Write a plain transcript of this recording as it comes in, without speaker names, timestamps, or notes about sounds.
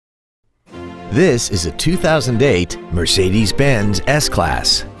This is a 2008 Mercedes-Benz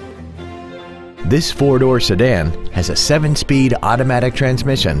S-Class. This four-door sedan has a 7-speed automatic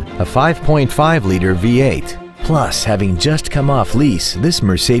transmission, a 5.5-liter V8. Plus, having just come off lease, this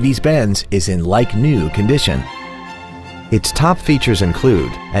Mercedes-Benz is in like-new condition. Its top features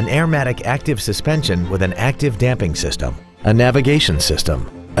include an Airmatic active suspension with an active damping system, a navigation system,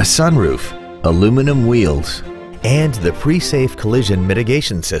 a sunroof, aluminum wheels, and the pre-safe collision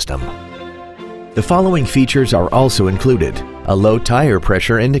mitigation system. The following features are also included: a low tire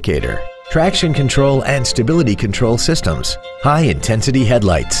pressure indicator, traction control and stability control systems, high-intensity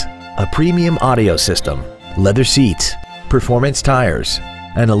headlights, a premium audio system, leather seats, performance tires,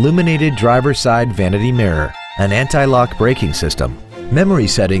 an illuminated driver's side vanity mirror, an anti-lock braking system, memory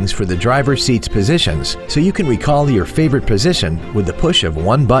settings for the driver's seat's positions so you can recall your favorite position with the push of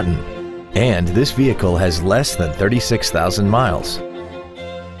one button. And this vehicle has less than 36,000 miles.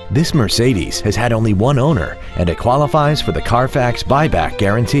 This Mercedes has had only one owner and it qualifies for the Carfax buyback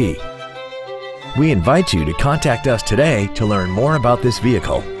guarantee. We invite you to contact us today to learn more about this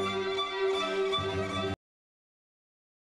vehicle.